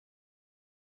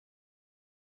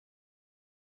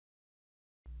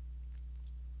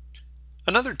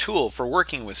Another tool for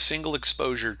working with single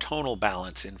exposure tonal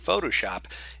balance in Photoshop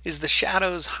is the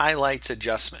Shadows Highlights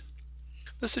adjustment.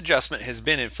 This adjustment has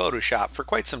been in Photoshop for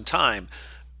quite some time,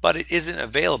 but it isn't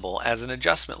available as an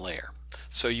adjustment layer,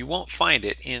 so you won't find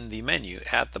it in the menu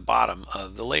at the bottom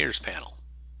of the Layers panel.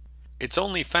 It's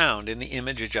only found in the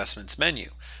Image Adjustments menu,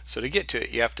 so to get to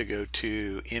it you have to go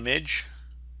to Image,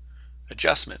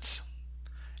 Adjustments,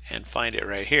 and find it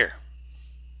right here.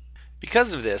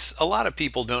 Because of this, a lot of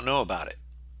people don't know about it.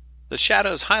 The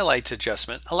Shadows Highlights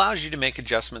adjustment allows you to make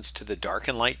adjustments to the dark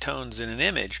and light tones in an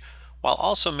image while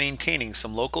also maintaining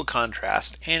some local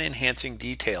contrast and enhancing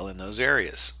detail in those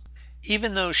areas.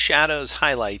 Even though Shadows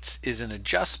Highlights is an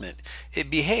adjustment,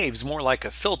 it behaves more like a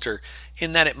filter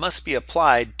in that it must be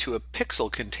applied to a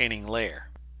pixel containing layer.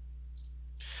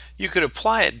 You could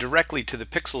apply it directly to the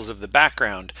pixels of the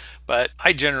background, but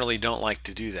I generally don't like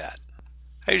to do that.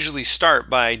 I usually start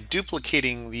by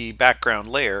duplicating the background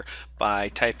layer by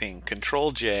typing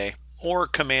Ctrl-J or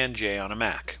Command-J on a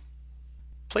Mac.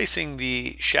 Placing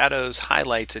the Shadows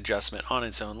Highlights adjustment on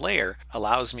its own layer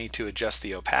allows me to adjust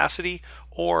the opacity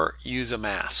or use a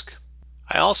mask.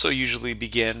 I also usually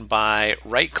begin by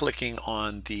right-clicking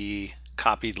on the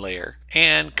copied layer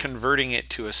and converting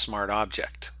it to a smart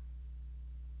object.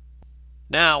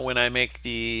 Now when I make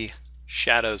the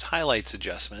Shadows Highlights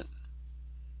adjustment,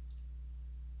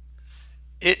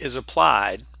 it is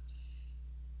applied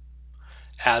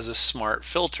as a smart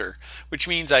filter, which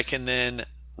means I can then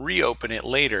reopen it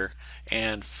later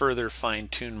and further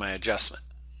fine-tune my adjustment.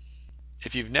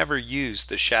 If you've never used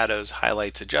the Shadows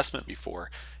Highlights adjustment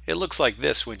before, it looks like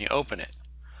this when you open it.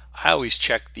 I always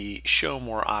check the Show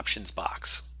More Options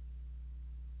box.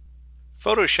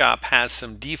 Photoshop has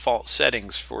some default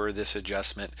settings for this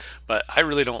adjustment, but I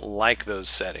really don't like those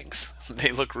settings.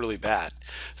 They look really bad.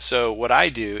 So what I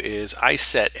do is I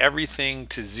set everything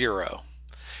to 0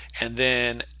 and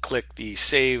then click the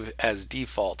Save as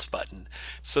Defaults button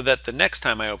so that the next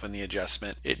time I open the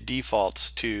adjustment, it defaults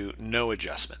to no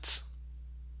adjustments.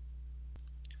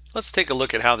 Let's take a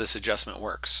look at how this adjustment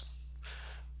works.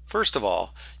 First of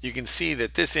all, you can see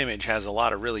that this image has a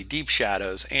lot of really deep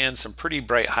shadows and some pretty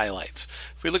bright highlights.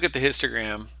 If we look at the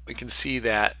histogram, we can see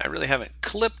that I really haven't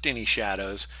clipped any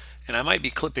shadows, and I might be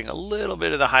clipping a little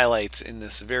bit of the highlights in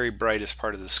this very brightest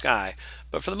part of the sky,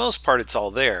 but for the most part it's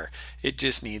all there. It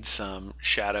just needs some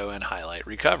shadow and highlight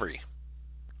recovery.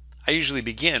 I usually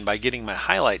begin by getting my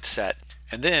highlights set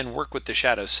and then work with the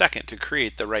shadows second to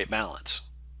create the right balance.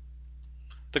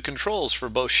 The controls for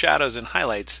both shadows and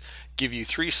highlights give you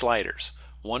 3 sliders,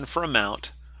 one for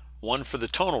amount, one for the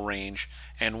tonal range,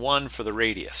 and one for the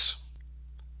radius.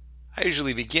 I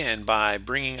usually begin by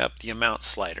bringing up the amount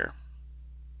slider.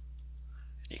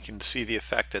 You can see the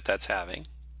effect that that's having.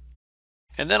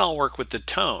 And then I'll work with the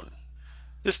tone.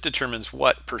 This determines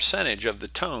what percentage of the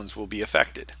tones will be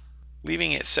affected.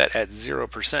 Leaving it set at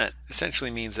 0%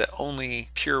 essentially means that only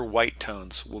pure white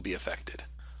tones will be affected.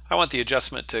 I want the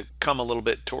adjustment to come a little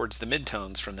bit towards the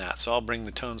midtones from that, so I'll bring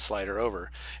the tone slider over,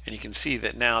 and you can see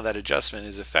that now that adjustment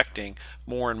is affecting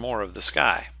more and more of the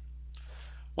sky.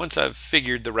 Once I've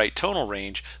figured the right tonal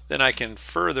range, then I can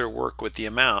further work with the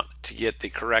amount to get the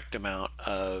correct amount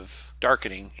of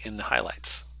darkening in the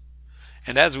highlights.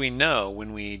 And as we know,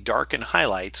 when we darken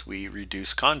highlights, we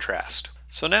reduce contrast.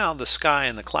 So now the sky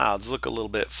and the clouds look a little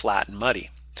bit flat and muddy.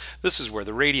 This is where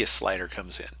the radius slider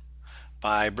comes in.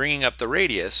 By bringing up the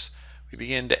radius, we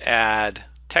begin to add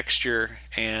texture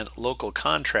and local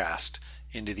contrast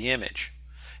into the image.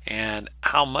 And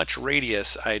how much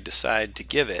radius I decide to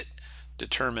give it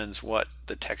determines what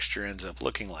the texture ends up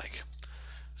looking like.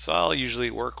 So I'll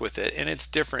usually work with it, and it's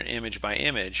different image by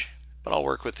image, but I'll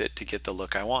work with it to get the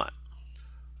look I want.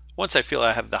 Once I feel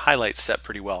I have the highlights set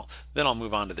pretty well, then I'll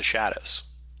move on to the shadows.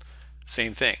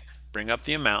 Same thing, bring up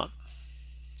the amount,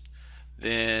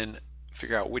 then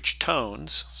figure out which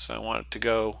tones. So I want it to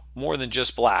go more than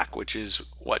just black, which is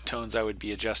what tones I would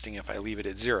be adjusting if I leave it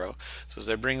at 0. So as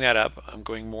I bring that up, I'm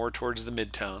going more towards the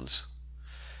midtones.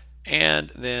 And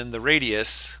then the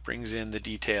radius brings in the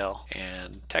detail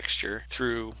and texture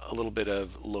through a little bit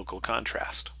of local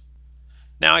contrast.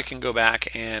 Now I can go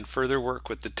back and further work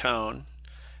with the tone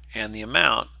and the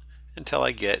amount until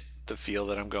I get the feel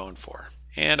that I'm going for.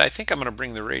 And I think I'm going to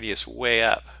bring the radius way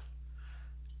up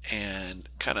and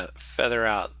kind of feather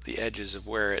out the edges of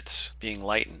where it's being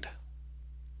lightened.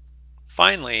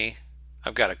 Finally,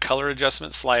 I've got a color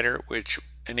adjustment slider, which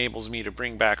enables me to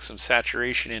bring back some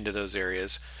saturation into those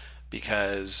areas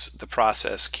because the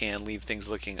process can leave things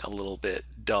looking a little bit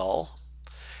dull.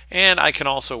 And I can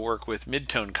also work with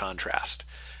midtone contrast.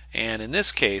 And in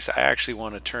this case, I actually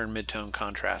want to turn midtone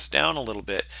contrast down a little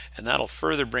bit, and that'll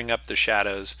further bring up the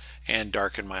shadows and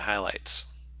darken my highlights.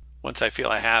 Once I feel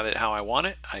I have it how I want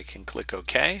it, I can click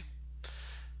OK.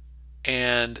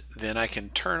 And then I can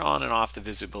turn on and off the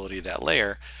visibility of that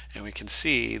layer, and we can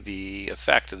see the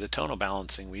effect of the tonal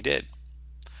balancing we did.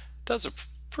 It does a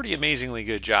pretty amazingly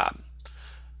good job.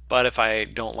 But if I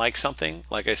don't like something,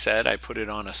 like I said, I put it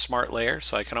on a smart layer,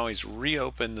 so I can always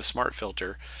reopen the smart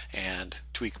filter and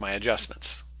tweak my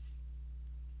adjustments.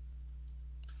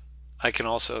 I can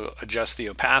also adjust the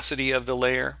opacity of the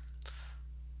layer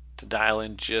to dial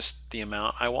in just the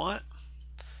amount I want.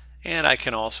 And I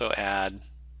can also add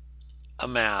a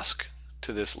mask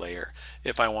to this layer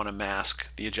if I want to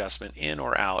mask the adjustment in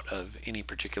or out of any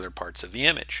particular parts of the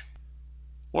image.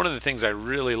 One of the things I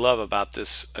really love about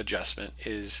this adjustment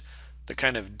is the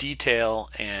kind of detail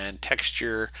and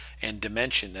texture and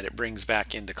dimension that it brings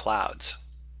back into clouds.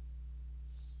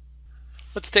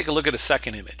 Let's take a look at a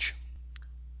second image.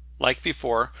 Like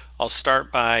before, I'll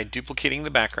start by duplicating the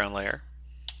background layer.